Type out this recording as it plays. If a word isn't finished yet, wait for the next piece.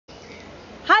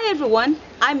Hi everyone,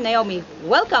 I'm Naomi.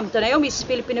 Welcome to Naomi's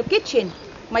Filipino Kitchen,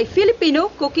 my Filipino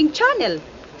cooking channel.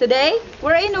 Today,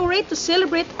 we're in a race to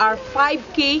celebrate our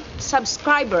 5K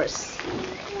subscribers.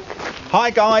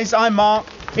 Hi guys, I'm Mark,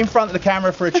 in front of the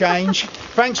camera for a change.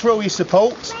 Thanks for all your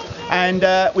support, and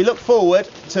we look forward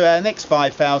to our next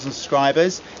 5,000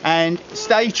 subscribers, and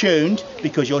stay tuned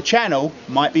because your channel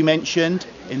might be mentioned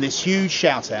in this huge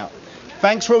shout out.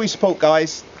 Thanks for all your support,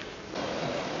 guys.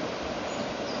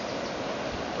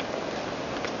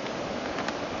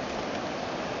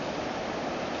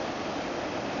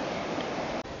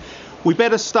 We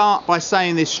better start by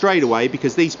saying this straight away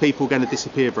because these people are going to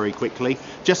disappear very quickly.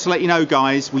 Just to let you know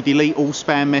guys, we delete all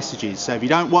spam messages. So if you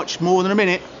don't watch more than a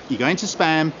minute, you go into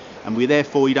spam and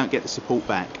therefore you don't get the support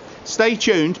back. Stay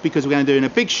tuned because we're going to do a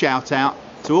big shout out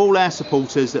to all our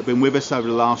supporters that have been with us over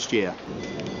the last year.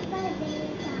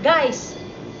 Guys,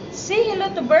 say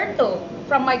hello to Berto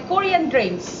from My Korean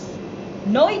Dreams,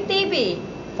 Noi TV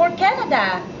for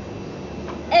Canada,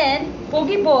 and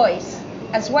Boogie Boys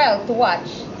as well to watch.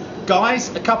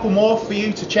 Guys, a couple more for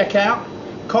you to check out.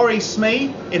 Corey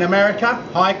Smee in America.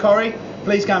 Hi Corey,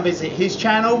 please go and visit his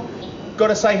channel. Got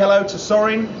to say hello to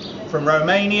Sorin from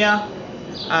Romania,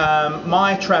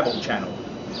 my travel channel.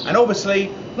 And obviously,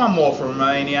 one more from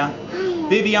Romania,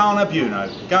 Viviana Buno.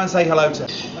 Go and say hello to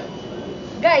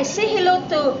her. Guys, say hello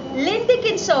to Lynn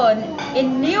Dickinson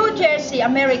in New Jersey,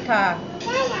 America,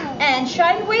 and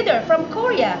Shine Wither from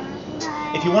Korea.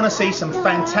 If you want to see some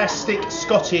fantastic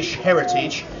Scottish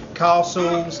heritage,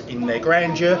 castles in their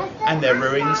grandeur and their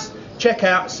ruins, check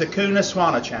out Sakuna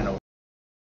Swana channel.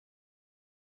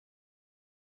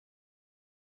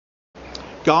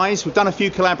 Guys, we've done a few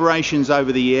collaborations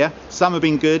over the year. Some have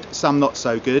been good, some not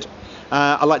so good.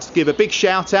 I'd like to give a big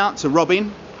shout out to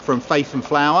Robin from Faith and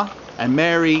Flour and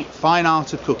Mary, Fine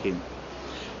Art of Cooking.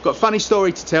 Got a funny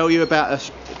story to tell you about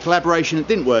a collaboration that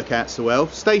didn't work out so well.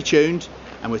 Stay tuned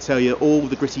and we'll tell you all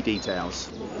the gritty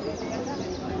details.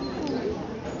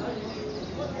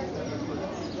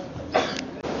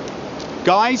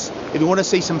 Guys, if you want to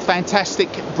see some fantastic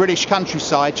British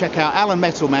countryside, check out Alan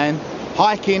Metalman,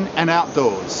 Hiking and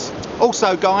Outdoors.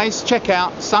 Also guys, check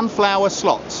out Sunflower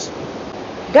Slots.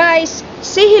 Guys,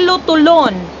 say hello to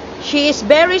Lon. She is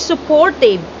very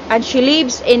supportive and she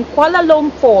lives in Kuala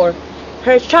Lumpur.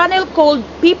 Her channel called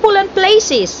People and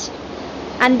Places.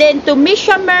 And then to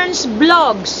Misha Mern's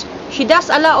blogs. She does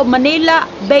a lot of Manila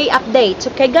Bay updates.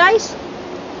 Okay guys?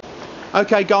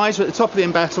 Okay guys, we're at the top of the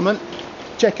embattlement.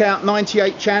 Check out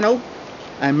 98 channel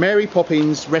and Mary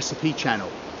Poppins recipe channel.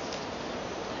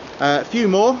 A few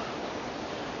more.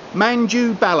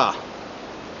 Manju Bala,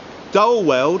 Dole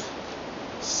World,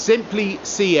 Simply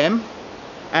CM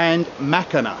and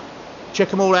Makana. Check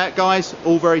them all out guys,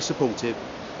 all very supportive.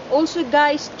 Also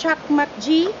guys, Chuck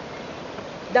McG,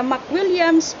 the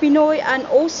McWilliams Pinoy and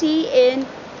OC in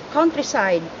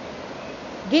Countryside,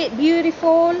 Get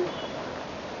Beautiful,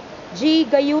 G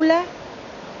Gayula,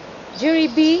 Jerry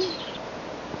B,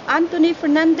 Anthony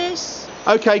Fernandez.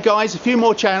 Okay guys, a few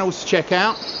more channels to check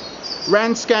out.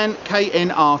 Ranscan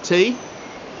KNRT,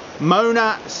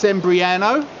 Mona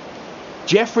Sembriano,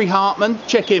 Jeffrey Hartman,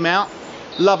 check him out,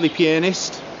 lovely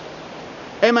pianist,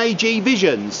 MAG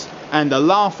Visions and The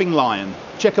Laughing Lion.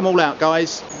 Check them all out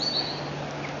guys.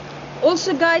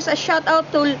 Also guys, a shout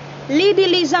out to Lady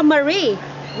Liza Marie,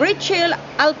 Rachel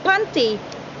Alpanti,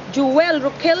 Joel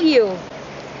Rogelio,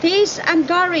 Tiz and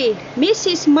Gary,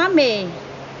 Mrs. Mame.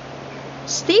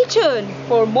 Stay tuned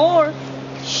for more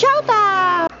shout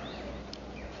out.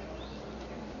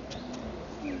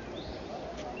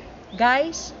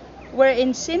 Guys, we're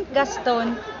in St.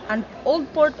 Gaston and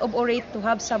Old Port of Oret to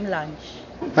have some lunch.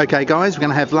 Okay guys, we're going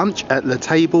to have lunch at the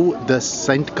table de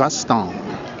St. Gaston.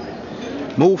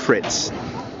 More Fritz.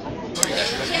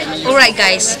 Alright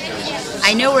guys,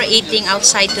 I know we're eating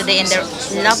outside today in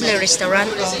the lovely restaurant,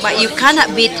 but you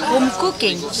cannot beat home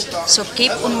cooking. So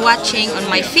keep on watching on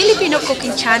my Filipino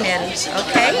cooking channel,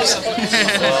 okay?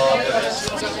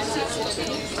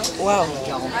 Wow,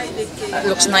 that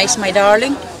looks nice, my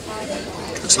darling.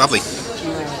 Looks lovely.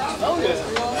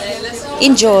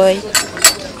 Enjoy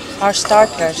our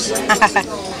starters.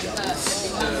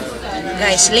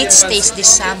 Guys, let's taste this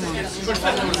salmon.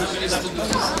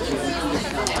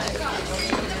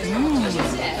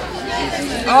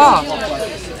 Oh,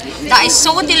 that is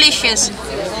so delicious,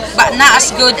 but not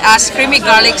as good as creamy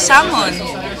garlic salmon.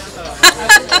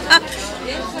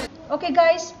 Okay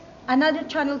guys, another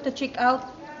channel to check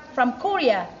out from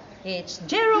Korea. It's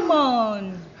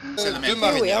Jeromon.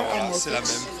 Here we are, c'est la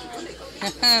même.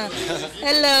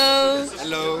 Hello.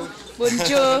 Hello.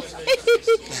 Bonjour.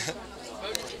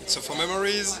 So for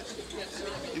memories,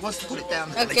 He wants to put it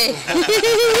down. Okay.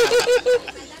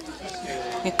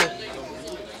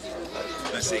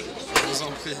 Merci.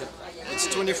 It's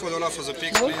 $24 for the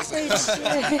pigs, No please. frites.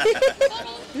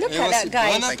 Look at that,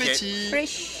 guys. Bon appétit.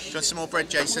 Fresh. Do you want some more bread,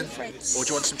 Jason? Frites. Or do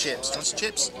you want some chips? Do you want some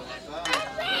chips?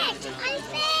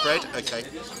 Bread? Okay.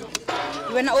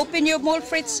 You wanna open your mole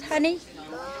frites, honey?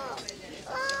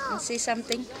 And see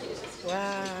something?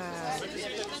 Wow.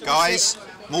 Guys,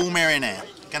 mall marinara.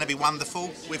 Going to be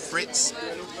wonderful with Fritz.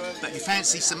 But if you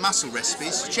fancy some mussel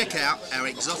recipes, check out our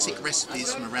exotic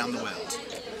recipes from around the world.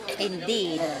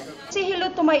 Indeed. Say hello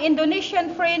to my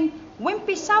Indonesian friend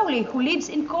Wimpy Sauli who lives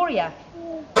in Korea.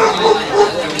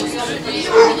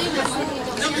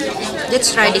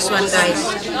 Let's try this one, guys.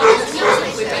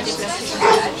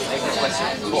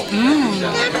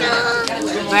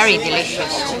 Very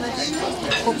delicious.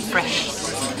 Cooked fresh.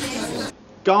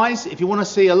 Guys, if you want to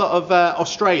see a lot of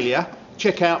Australia,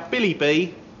 check out Billy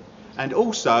B and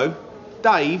also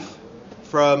Dave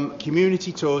from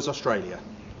Community Tours Australia.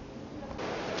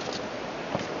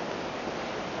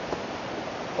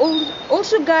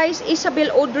 Also guys, Isabel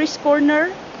Audrey's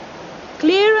Corner,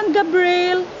 Claire and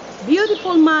Gabriel,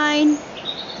 Beautiful Mind,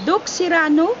 Duke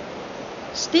Cirano,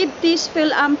 Steve T's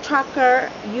Film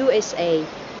Tracker USA.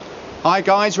 Hi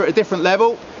guys, we're at a different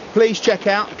level. Please check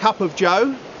out Cup of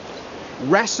Joe,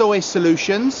 Rassoy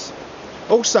Solutions,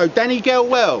 also Danny Girl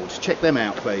World, check them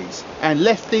out please, and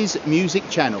Lefty's Music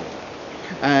Channel,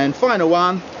 and final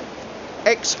one,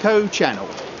 Exco Channel.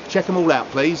 Check them all out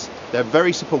please, they're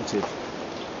very supportive.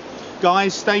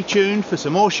 Guys, stay tuned for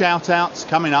some more shout outs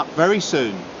coming up very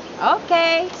soon.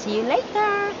 Okay, see you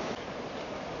later.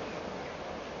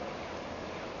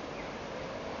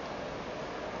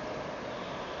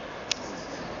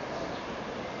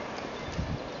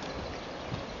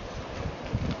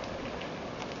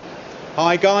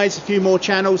 Hi guys, a few more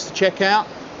channels to check out.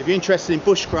 If you're interested in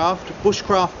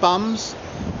bushcraft bums,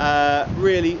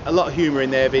 really a lot of humour in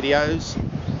their videos.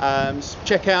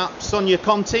 Check out Sonia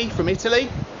Conti from Italy,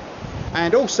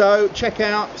 and also check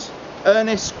out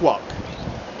Ernest Squawk.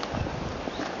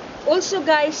 Also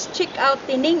guys, check out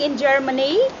Tining in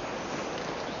Germany,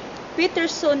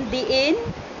 Peterson DN,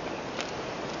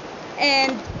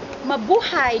 and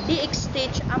Mabuhay DX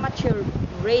Stage Amateur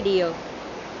Radio.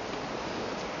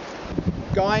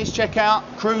 Guys, check out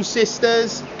Crew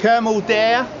Sisters, Kermal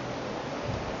Dare,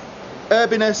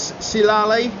 Urbinus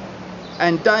Silale,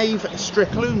 and Dave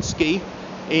Striklunski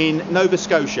in Nova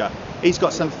Scotia. He's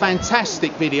got some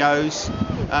fantastic videos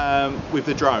with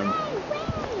the drone.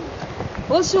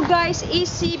 Also guys,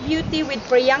 EC Beauty with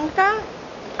Priyanka,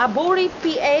 Abori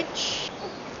PH.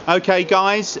 Okay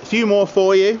guys, a few more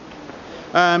for you.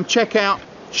 Check out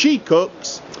She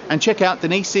Cooks and check out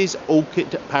Denise's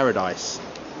Orchid Paradise.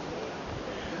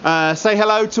 Say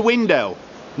hello to Windell,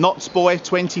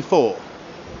 Knotsboy24.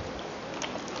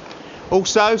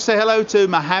 Also say hello to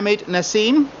Mohammed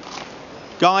Nassim.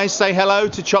 Guys, say hello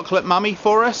to Chocolate Mummy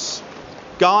for us.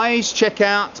 Guys, check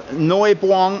out Noi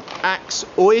Boang Axe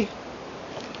Oi.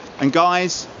 And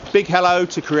guys, big hello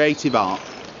to Creative Art.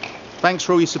 Thanks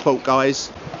for all your support,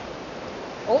 guys.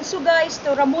 Also guys,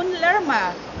 to Ramon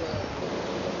Lerma.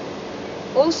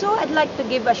 Also, I'd like to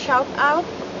give a shout out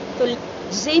to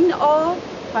Zin O,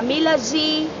 Pamela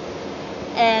Z,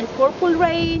 and Purple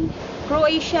Rain,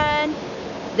 Croatian,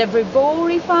 the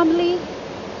Vrivori family,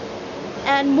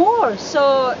 and more.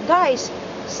 So guys,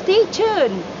 stay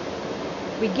tuned.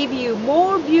 We give you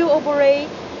more view over it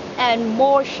and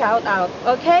more shout out,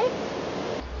 okay?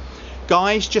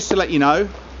 Guys, just to let you know,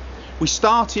 we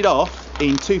started off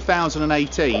in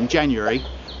 2018, January,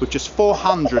 with just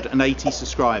 480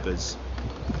 subscribers.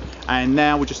 And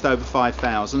now we're just over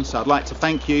 5,000. So I'd like to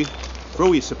thank you for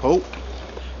all your support.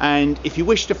 And if you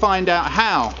wish to find out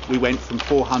how we went from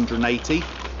 480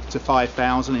 to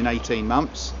 5,000 in 18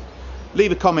 months,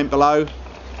 leave a comment below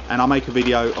and I'll make a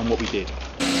video on what we did.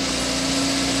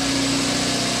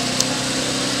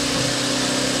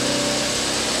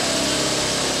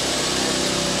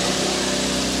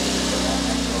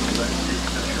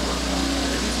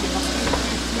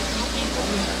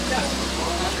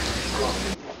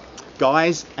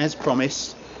 Guys, as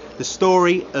promised, the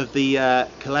story of the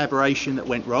collaboration that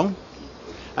went wrong.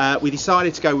 We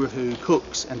decided to go with who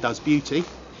cooks and does beauty.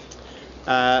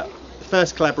 The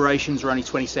first collaborations were only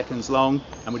 20 seconds long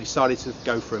and we decided to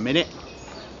go for a minute.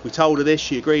 We told her this,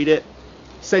 she agreed it,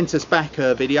 sent us back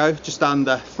her video just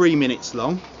under 3 minutes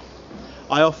long.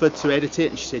 I offered to edit it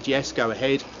and she said yes, go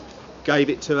ahead. Gave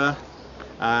it to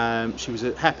her. She was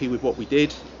happy with what we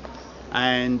did.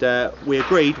 And we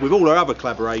agreed with all our other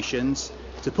collaborations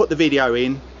to put the video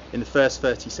in the first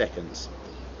 30 seconds.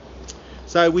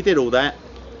 So we did all that,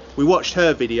 We watched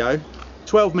her video,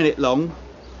 12-minute long,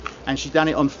 and she's done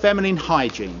it on feminine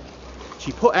hygiene.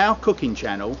 She put our cooking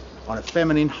channel on a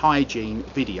feminine hygiene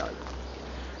video,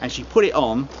 and she put it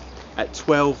on at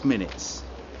 12 minutes.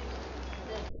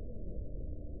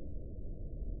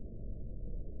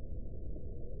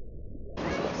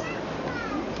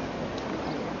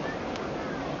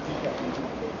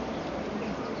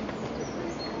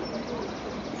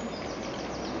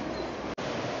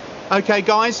 Okay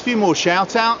guys, a few more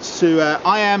shout outs to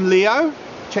I Am Leo,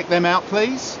 check them out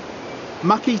please,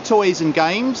 Mucky Toys and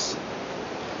Games,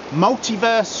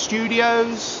 Multiverse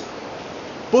Studios,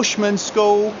 Bushman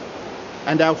School,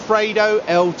 and Alfredo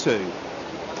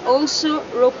L2. Also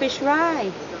Rupesh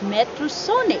Rai,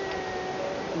 Metrosonic,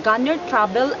 Gunner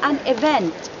Travel and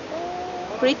Event,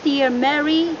 Prettier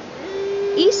Mary,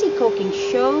 Easy Cooking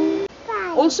Show,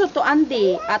 also to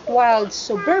Andy at Wild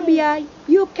Suburbia,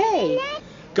 UK.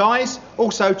 Guys,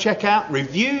 also check out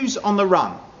Reviews on the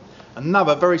Run,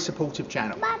 another very supportive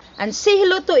channel. And say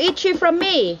hello to Ichi from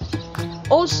me.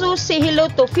 Also say hello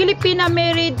to Filipina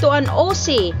married to an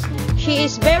Aussie. She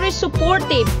is very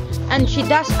supportive and she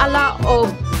does a lot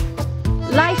of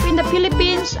life in the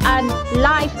Philippines and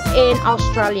life in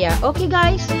Australia. Okay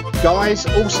guys? Guys,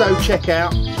 also check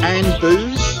out Anne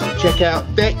Booze, check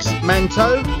out Dex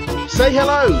Manto. Say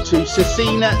hello to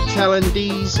Cecina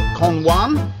Talandese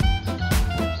Conwan.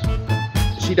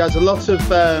 She does a lot of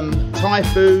Thai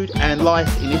food and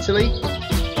life in Italy.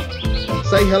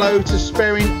 Say hello to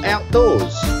Sparing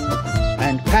Outdoors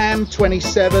and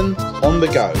Pam27 on the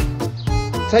go.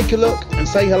 Take a look and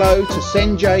say hello to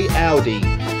Senjay Audi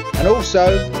and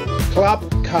also Club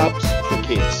Cubs for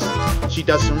Kids. She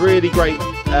does some really great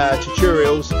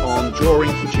tutorials on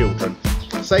drawing for children.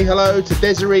 Say hello to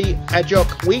Desiree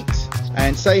Ajok Wheat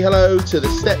and say hello to the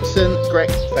Stepson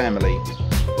Grek family.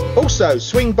 Also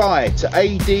swing by to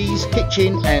AD's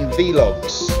Kitchen and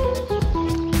Vlogs.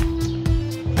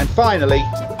 And finally,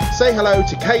 say hello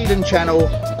to Caden channel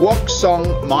Guok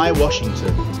Song My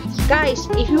Washington. Guys,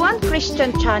 if you want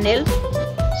Christian channel,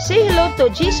 say hello to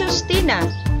Jesus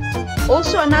Tina.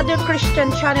 Also another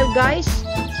Christian channel guys.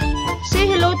 Say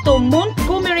hello to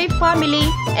Montgomery family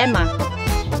Emma.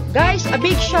 Guys, a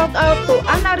big shout out to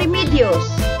Ana Remedios.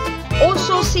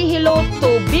 Also say hello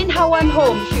to Binhawan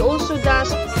Home. She also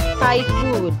does Thai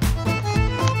food.